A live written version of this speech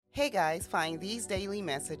Hey guys, find these daily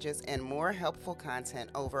messages and more helpful content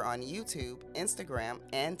over on YouTube, Instagram,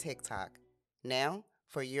 and TikTok. Now,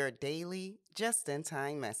 for your daily, just in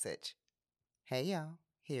time message. Hey y'all,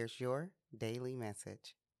 here's your daily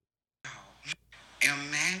message.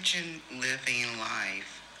 Imagine living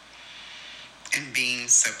life and being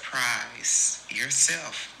surprised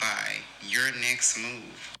yourself by your next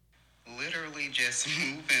move. Literally just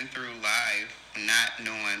moving through life, not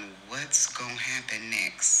knowing what's going to happen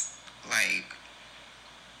next. Like,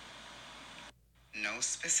 no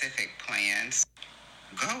specific plans.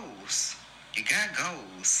 Goals. You got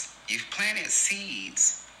goals. You've planted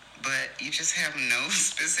seeds, but you just have no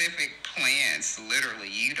specific plans. Literally,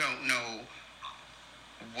 you don't know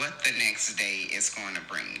what the next day is going to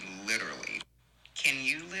bring, literally. Can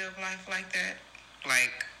you live life like that?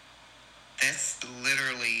 Like, that's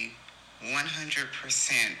literally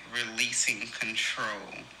 100% releasing control.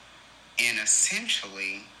 And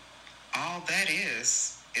essentially, all that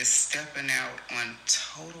is stepping out on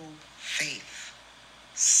total faith.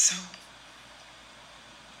 So,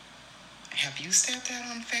 have you stepped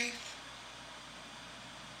out on faith?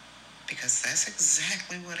 Because that's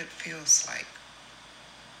exactly what it feels like.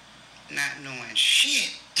 Not knowing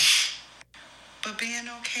shit, but being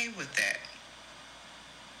okay with that.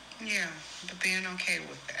 Yeah, but being okay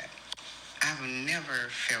with that. I've never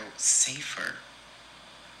felt safer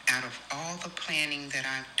out of all the planning that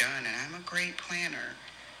I've done, and I'm a great planner.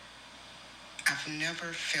 I've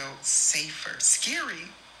never felt safer. Scary.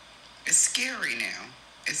 It's scary now.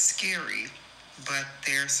 It's scary, but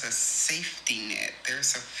there's a safety net.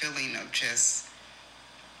 There's a feeling of just,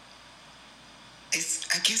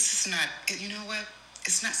 I guess it's not, you know what?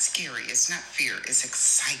 It's not scary. It's not fear. It's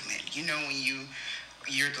excitement. You know, when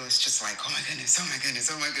you're just like, oh my goodness, oh my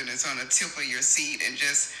goodness, oh my goodness, on the tip of your seat, and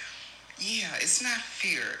just, yeah, it's not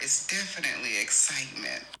fear. It's definitely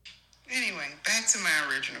excitement. Anyway, back to my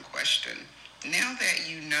original question. Now that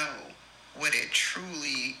you know what it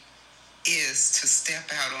truly is to step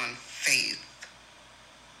out on faith,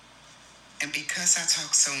 and because I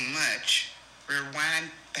talk so much,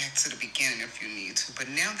 rewind back to the beginning if you need to. But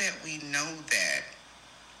now that we know that,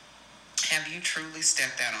 have you truly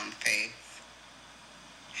stepped out on faith?